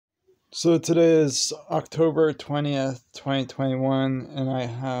So today is October 20th, 2021, and I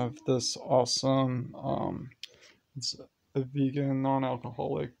have this awesome, it's a vegan,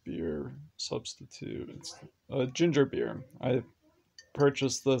 non-alcoholic beer substitute. It's a ginger beer. I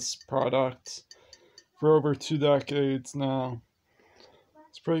purchased this product for over 2 decades now.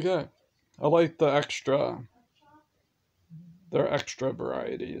 It's pretty good. I like the extra. Their extra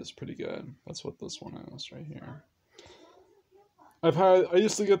variety is pretty good. That's what this one is right here. I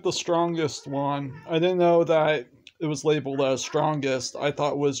used to get the strongest one. I didn't know that it was labeled as strongest. I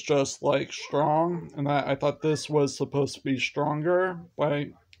thought it was just like strong, and I thought this was supposed to be stronger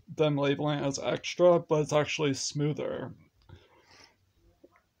by them labeling it as extra, but it's actually smoother.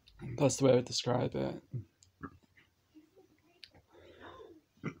 That's the way I would describe it.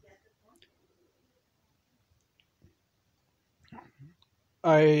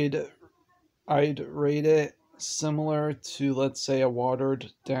 I'd I'd rate it similar to, let's say, a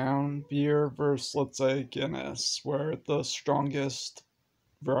watered down beer versus, let's say, Guinness, where the strongest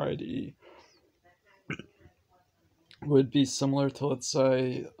variety would be similar to, let's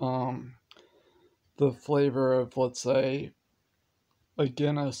say, the flavor of, let's say, a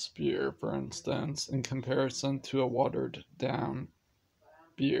Guinness beer, for instance, in comparison to a watered down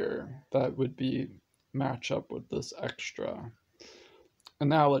beer that would be match up with this extra.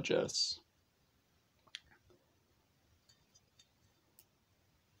 Analogous.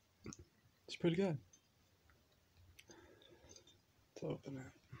 It's pretty good. Let's open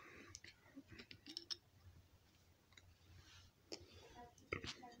it.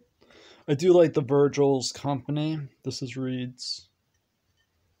 I do like the Virgil's company. This is Reed's.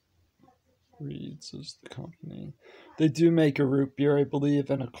 Reed's is the company. They do make a root beer, I believe,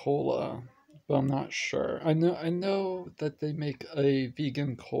 and a cola, but I'm not sure. I know that they make a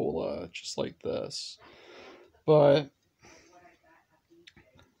vegan cola just like this, but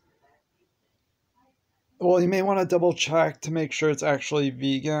well, you may want to double check to make sure it's actually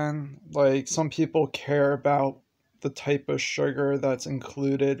vegan. Like, some people care about the type of sugar that's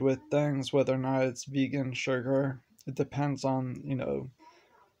included with things, whether or not it's vegan sugar. It depends on,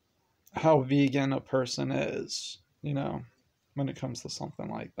 how vegan a person is, when it comes to something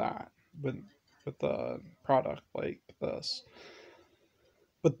like that with a product like this.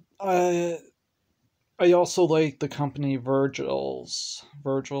 But I also like the company Virgil's.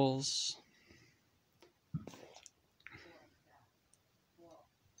 Virgil's.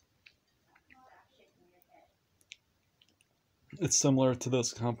 It's similar to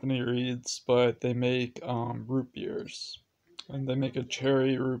this company Reed's, but they make root beers, and they make a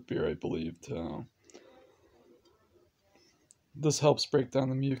cherry root beer, I believe, too. This helps break down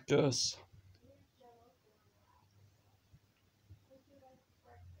the mucus.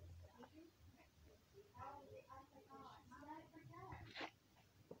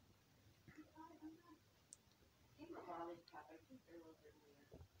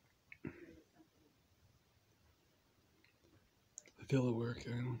 I feel it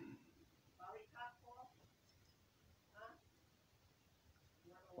working.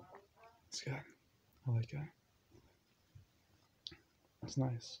 It's good. I like it. It's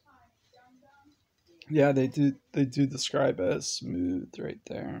nice. Yeah, they do describe it as smooth right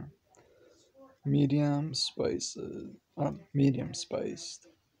there. Medium spices. Medium spiced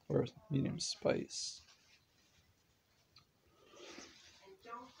or medium spice.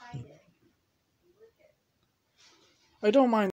 I don't mind